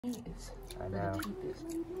I know.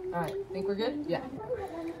 Alright, think we're good? Yeah.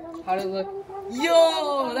 How'd it look?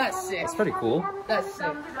 Yo, that's sick. That's pretty cool. That's sick.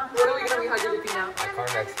 What are we gonna be hydrodipping now? My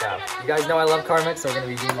Carmex cap. You guys know I love Carmex, so we're gonna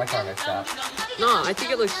be doing my Carmex cap. No, I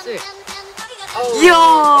think it looks sick. Oh. Yo!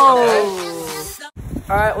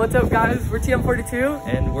 Okay. Alright, what's up guys? We're TM42.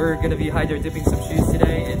 And we're gonna be hydro dipping some shoes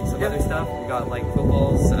today and some other stuff. We got like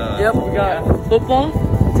footballs. Yep, we got football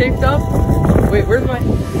taped up. Wait, where's my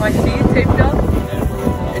feet taped up?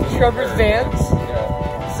 And Trevor's Vans.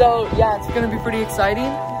 Yeah. So yeah, it's gonna be pretty exciting.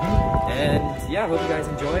 And yeah, hope you guys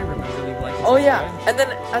enjoy. Remember to leave a like. Oh yeah, and then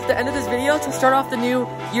at the end of this video, to start off the new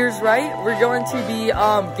year's right, we're going to be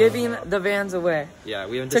giving the Vans away. Yeah,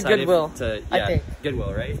 we haven't to decided Goodwill. I think.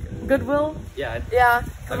 Goodwill, right? Goodwill? Yeah. Yeah,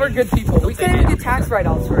 because we're good people. We can't even get tax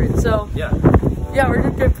write-offs for it, so yeah, we're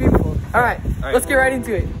just good people. All right, let's get right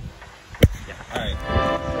into it.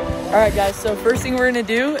 Yeah. All right, guys. So first thing we're gonna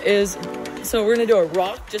do is, we're gonna do a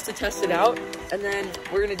rock just to test it out, and then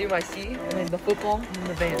we're gonna do my C, and then the football, and then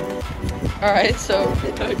the Vans. All right, so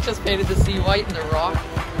I just painted the C white and the rock.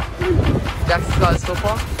 Jackson's got his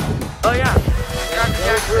football. Oh yeah,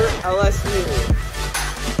 LSU.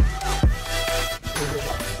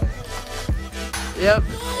 Yep.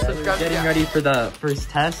 Yeah, we're getting ready for the first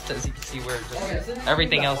test. As you can see, we're just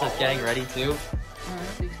everything else is getting ready too.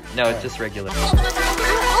 No, it's just regular.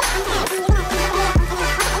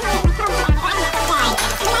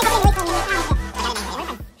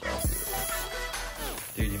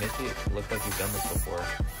 Dude, you make it look like you've done this before.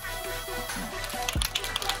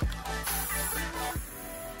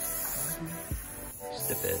 Just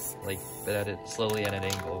dip it, like, but at it slowly at an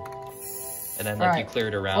angle, and then like you clear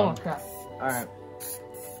it around. Oh crap!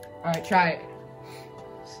 All right, try it.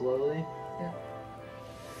 Slowly. Yeah.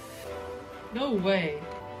 No way.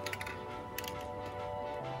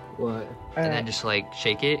 What? And then just like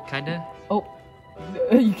shake it, kinda. Oh,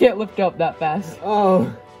 you can't lift up that fast.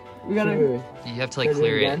 Oh, we gotta. You have to like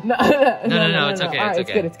clear it. No, it's okay. All right, it's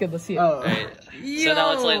okay. It's good. Let's see it. Oh. Right. So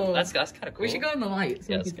now it's like that's kind of cool. We should go in the light.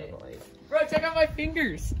 So yeah, let's go in the light. Bro, check out my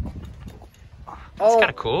fingers. That's kind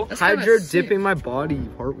of cool. Hydro dipping my body,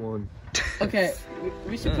 part 1. Okay,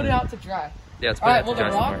 we should put it out to dry. Yeah, let's put it out to dry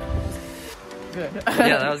rock. somewhere. Good.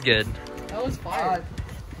 Yeah, that was good. That was fire.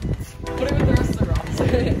 Put it with the rest of the rocks.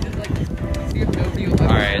 Just like, see if nobody will. All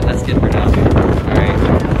right, that's good for now. All right.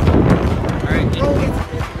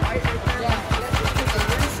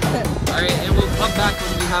 All right, and we'll come back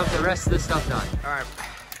when we have the rest of the stuff done. All right.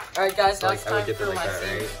 All right, guys. Now it's I would time dip it for like my that,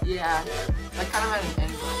 scene. right? Yeah. I kind of had an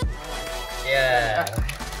angle. Yeah.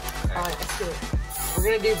 All right, let's do it. We're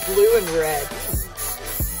gonna do blue and red.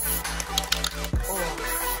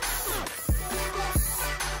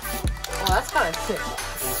 Oh, that's kind of sick.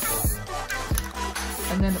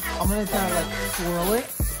 And then I'm gonna kind of like swirl it.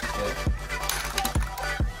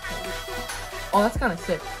 Oh, that's kind of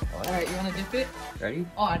sick. All right, you wanna dip it? Ready?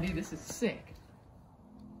 Oh, dude, this is sick.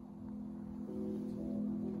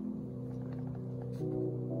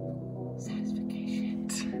 Satisfaction.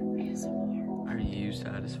 ASMR. Are you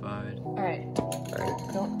satisfied? All right.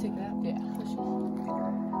 Don't take that. Yeah. Push it.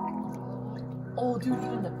 Oh, dude,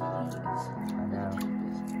 even the peas. I know.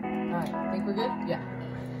 Alright, think we're good? Yeah.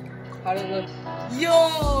 How'd it look?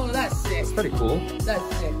 Yo, that's sick. It's pretty cool. That's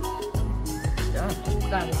sick. Yeah.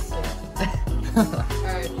 That is sick.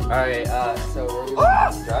 Alright, so we're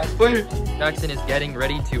gonna dry. Wait. Jackson is getting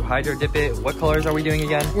ready to hydro dip it. What colors are we doing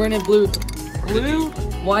again? We're in a blue,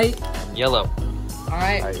 white, yellow.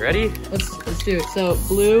 Alright. Alright, ready? Let's do it. So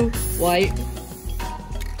blue, white.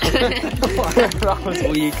 That was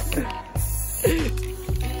weak.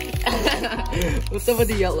 What's up with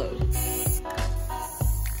the yellow?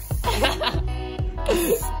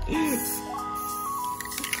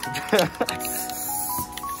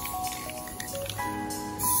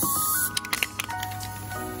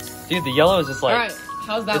 Dude, the yellow is just like, alright,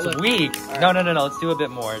 how's that it's look? weak. Right. No, let's do a bit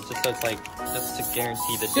more. Just so it's like, just to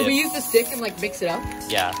guarantee the dip. Should we use the stick and like mix it up?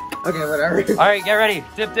 Yeah. Okay, whatever. Alright, get ready.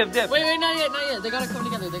 Dip. Wait, not yet. They gotta come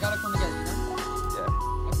together, you know? Yeah.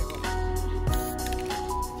 Okay, well.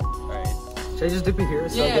 Alright. Should I just dip it here?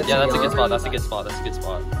 Yeah, Yeah, that's a good spot. That's a good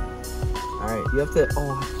spot. Alright, you have to.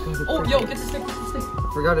 Oh, yo, get the stick. I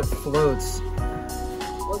forgot it floats.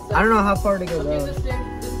 What's that? I don't know how far to go Okay, though. the stick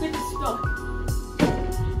is stuck.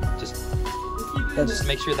 Just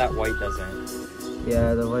make sure that white doesn't.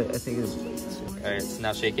 Yeah, the white I think is. Alright, so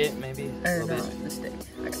now shake it maybe a little bit. The stick.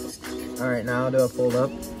 I got the stick. Alright, now do a fold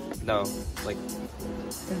up. No, like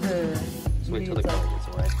just wait till the color gets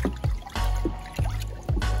away.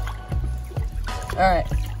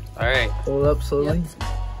 Alright. Fold up slowly. Yep.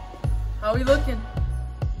 How are we looking?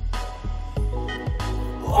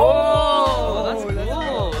 Oh, that's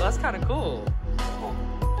cool. kind of cool.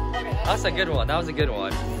 That's a good one. That was a good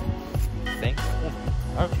one. Think.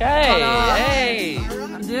 Okay. Hey.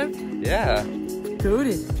 You dipped? Yeah.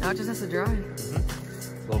 Goody. Now it just has to dry. A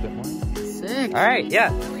little bit more. Sick. All right.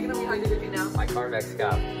 Yeah. We're gonna be hydrodipping now. My Carmex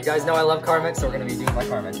cap. You guys know I love Carmex, so we're gonna be doing my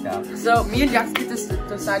Carmex cap. So me and Jackson get to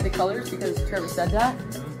decide the colors because Trevor said that.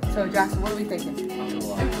 So Jackson, what are we thinking?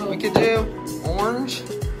 We could do orange,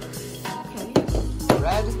 Okay.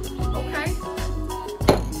 red, Okay.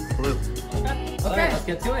 blue. Okay. Alright, let's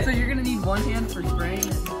get to it. So you're gonna need one hand for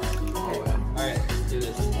spraying. All right, let's do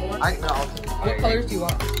this. What colors do you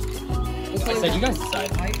want? I said you guys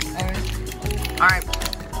decide. White. Alright. Alright,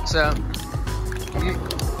 so,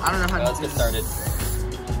 I don't know how to Let's do get this. started.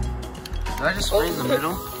 Do I just spray in the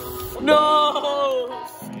middle? No!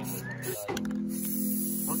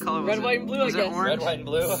 What color was Red, it? white, and blue, I Was it guess. orange? Red, white, and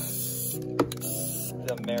blue.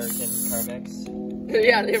 The American Carmex.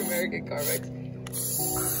 Yeah, the American Carmex.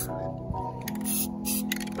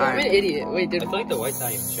 I'm an idiot. Wait, I did feel like the white's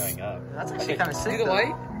not even showing up. That's actually kind of sick. do the though.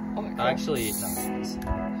 white? Oh my God. Actually, no.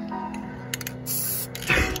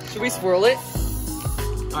 Should we swirl it?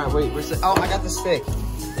 Alright, wait, where's the? Oh, I got the stick.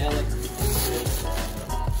 Yeah, like.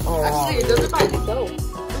 Oh, Actually, it does it by itself.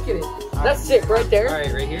 Look at it. That's sick, right there. All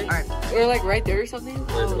right, right here. Alright, Or like right there or something.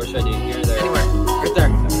 Where should I do? Here or there? anywhere. Right there.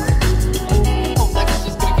 Oh, that's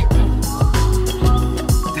just gonna get red.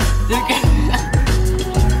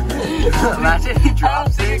 Imagine he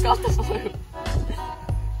drops I it. got the blue.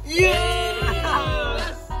 Yeah!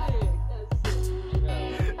 That's sick.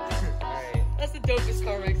 Alright. That's the dopest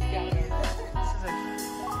Carmex cap ever.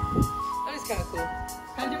 That is kind of cool.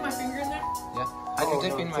 Can I dip my finger in there? Yeah, I can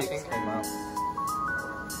dip in my finger.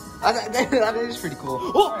 That is pretty cool.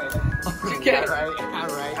 Alright. Okay.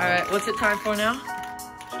 Alright. Alright, what's it time for now?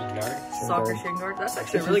 Shin guard. Soccer shin guard. That's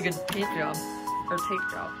actually a really good paint job. Or tape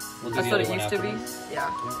job. We'll do That's the what other it one used to be. afterwards.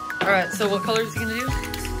 Yeah. Alright, so what color is he gonna do?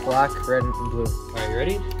 Black, red, and blue. Alright, you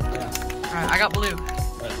ready? Alright, I got blue.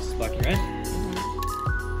 Alright, this is black and red.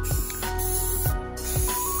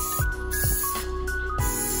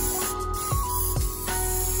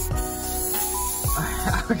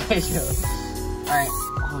 Okay, Joe. Alright,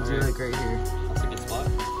 I'll do like right here. That's a good spot.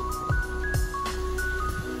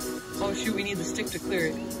 Oh shoot, we need the stick to clear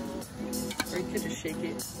it. Or you could just shake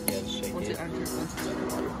it. Yeah, just shake Once it. it's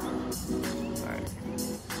underwater. Alright.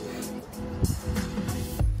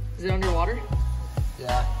 Is it underwater?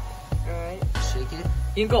 Yeah. Alright. Shake it.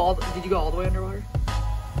 You can go all did you go all the way underwater?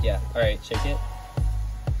 Yeah, alright, shake it.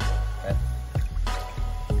 Okay.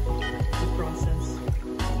 The process.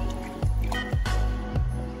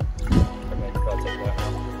 Alright, probably take that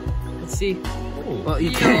out. Let's see. Ooh. Well, you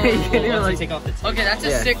Yo. can, you can do Once you like. take off the tape. Okay, that's a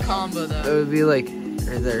Yeah. sick combo It though. would be like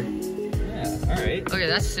right there. Yeah, alright. Okay,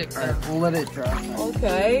 that's sick though. Alright, we'll let it dry.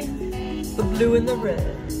 Okay. The blue and the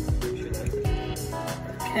red.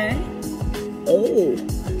 Okay. Oh.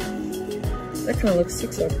 That kind of looks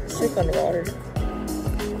sick underwater.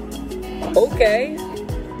 Okay.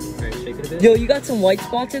 Alright, shake it a bit. Yo, you got some white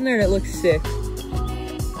spots in there and it looks sick.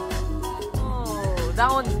 Oh,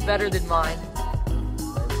 that one's better than mine.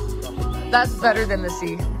 That's better than the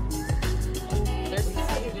sea.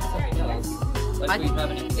 Like we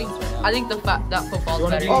have anything else right now. I think that football's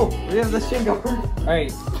better. Oh, we have the shin guard.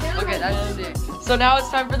 Alright. Okay, that's sick. So now it's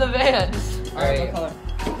time for the Vans. Alright.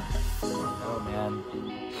 Oh man.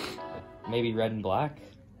 Maybe red and black?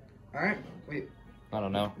 Alright, wait. I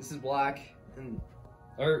don't know. This is black. And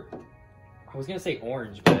Or I was gonna say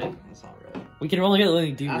orange, but that's not red. we can only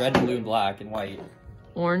really do That's red, blue, and black and white.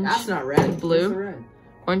 Orange, That's not red. Blue? That's red.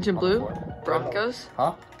 orange and blue, Before. Broncos.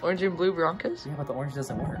 Huh? Orange and blue Broncos. Yeah, but the orange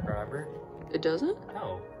doesn't work, remember? It doesn't?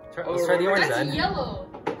 No. Let's try the orange then. yellow.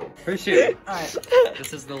 For sure. Alright.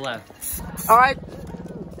 This is the left. All right,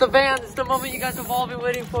 the Vans, the moment you guys have all been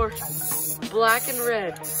waiting for. Black and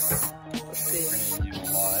red. Let's see. We're gonna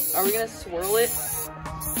do a lot. Are we gonna swirl it?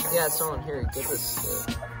 Yeah, it's on here. Give us.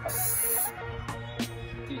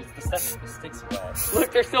 Dude, it's the stick's wet.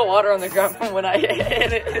 Look, there's still water on the ground from when I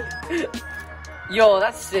hit it. Yo,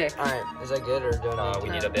 that's sick. Alright, is that good or do I We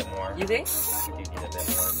need a bit more. You think? We do need a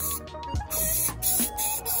bit more.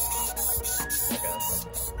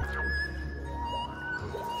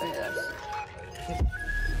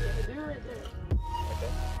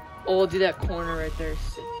 Oh, we'll do that corner right there.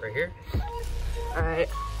 Right here. All right.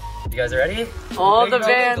 You guys are ready? All the No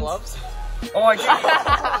Vans. gloves? Oh, I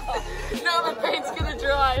did. No, the paint's gonna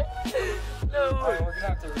dry. No. Alright, we're gonna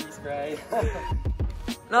have to respray.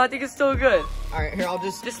 No, I think it's still good. Alright, here, I'll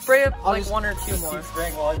just Just spray it I'll like just one or two more. Keep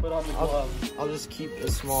spraying while I put on the gloves. I'll just keep a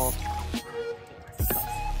small.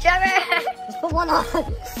 Trevor! Just put one on.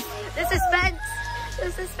 The suspense.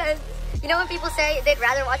 The suspense. You know when people say they'd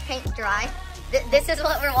rather watch paint dry? This is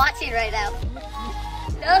what we're watching right now.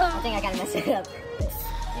 No. I think I gotta mess it up.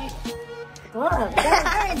 Whoa,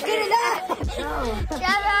 it's good enough. No.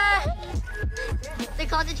 Trevor! The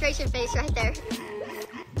concentration face right there.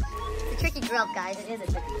 It's a tricky grub, guys. It is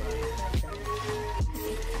a tricky grub.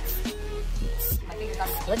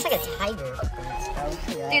 Looks like a tiger.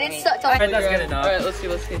 Dude, it's so tough. Alright, that's good enough. Alright, let's see.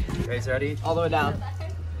 You guys ready? All the way down.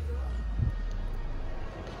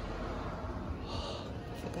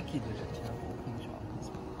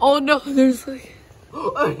 Oh no, there's like...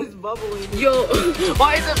 It's bubbling. Yo,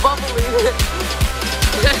 why is it bubbling?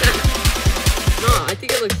 Nah, I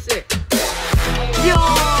think it looks sick. Yo!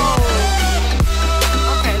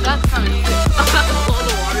 Okay, that's kind of sick. All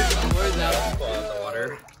the water, where's that? The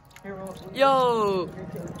water. Yo!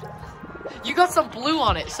 You got some blue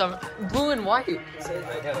on it, some blue and white.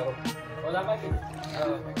 Well, that might be.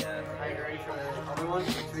 Oh my god. Are you ready for the other one?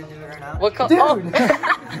 Should we do it right now? What color?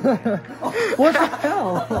 What the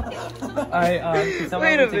hell? Alright, Wait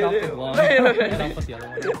a minute. Wait a minute. And I'll put the other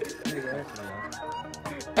one.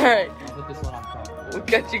 Alright, I'll put this one on top. we'll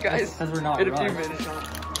catch you guys Because we're not in a few rushed. minutes.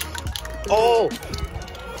 Oh!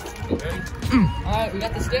 Alright, we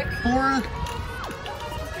got the stick. 4.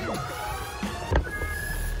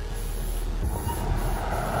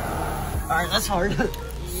 Alright, that's hard.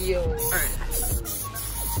 Yo. Alright.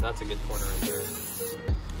 That's a good corner right there.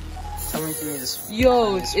 Tell me if you need to swirl.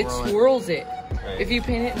 Yo, it swirl swirls it. Right. If you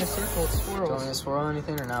paint it in a circle, it Do you want me swirls. to swirl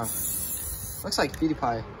anything or no? Looks like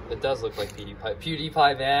PewDiePie. It does look like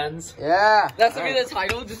PewDiePie Vans. Yeah. That's gonna be the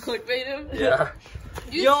title, just clickbait him. Yeah.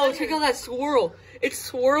 Yo, check out that swirl. It's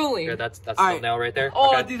swirling. Good, that's All right. thumbnail right there.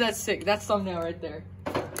 Oh, Okay. dude, that's sick. That's thumbnail right there.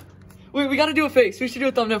 Wait, we gotta do a face. We should do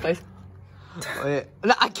a thumbnail face. Wait.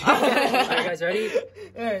 No, I can't. Are you guys ready?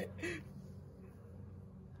 Alright.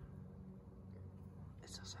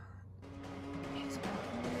 It's so sad.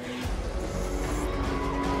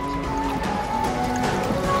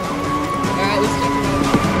 Alright, let's check it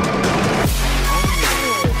out.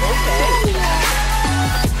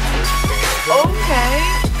 Okay.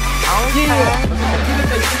 Yeah.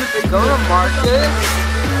 Go to market.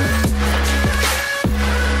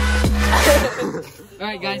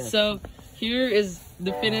 Alright, guys, so here is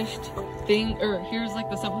the finished thing, or here's like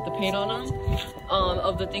the stuff with the paint on them,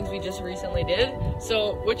 of the things we just recently did.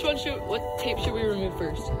 So, what tape should we remove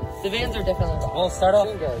first? The Vans are definitely wrong. We'll start off.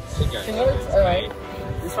 Shin guards. Shin guards? Alright.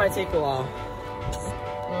 This might take a while.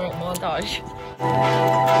 Alright, montage.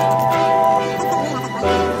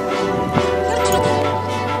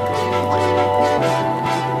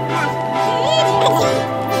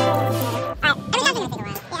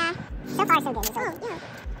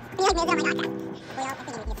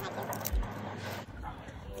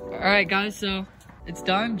 Alright guys, so it's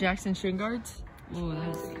done. Jackson shin guards. Oh, that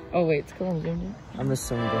was... Oh wait, it's clean, dude. I'm just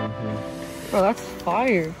swimming down here. Bro, that's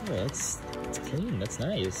fire. Oh, that's clean. That's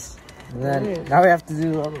nice. And then, now we have to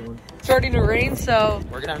do the other one. It's starting to rain, so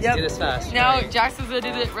We're gonna have to do this fast. now right? Jackson's gonna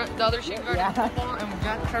do the other shin guard and football,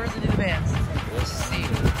 and Trevor's gonna do the bands. We'll see.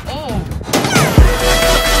 Oh!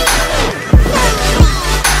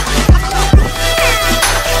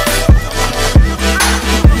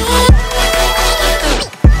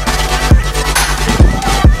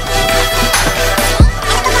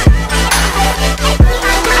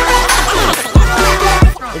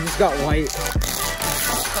 It just got white.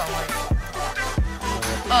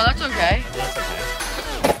 Oh, that's okay. That's okay.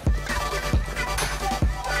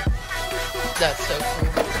 That's so cool.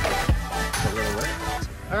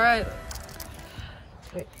 Alright.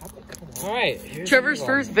 Alright. Trevor's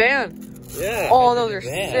first band. Yeah. Oh, those are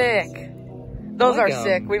Vans. sick. Those I like are 'em.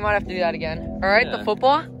 sick. We might have to do that again. Alright, Yeah. the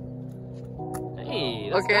football? Hey,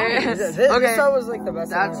 that's Okay. nice. This one was like the best.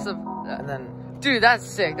 That's one. the... And then. Dude, that's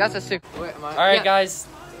sick. That's a sick... Wait, Alright, yeah. guys.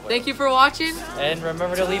 Thank you for watching. And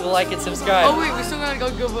remember to leave a like and subscribe. Oh, wait, we still gotta go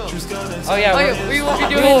Goodwill. Oh, yeah. Oh, yeah, we will be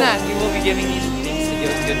doing that. We will be giving these things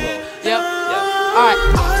to Goodwill. Yep. Yeah. Alright.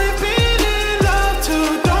 I've been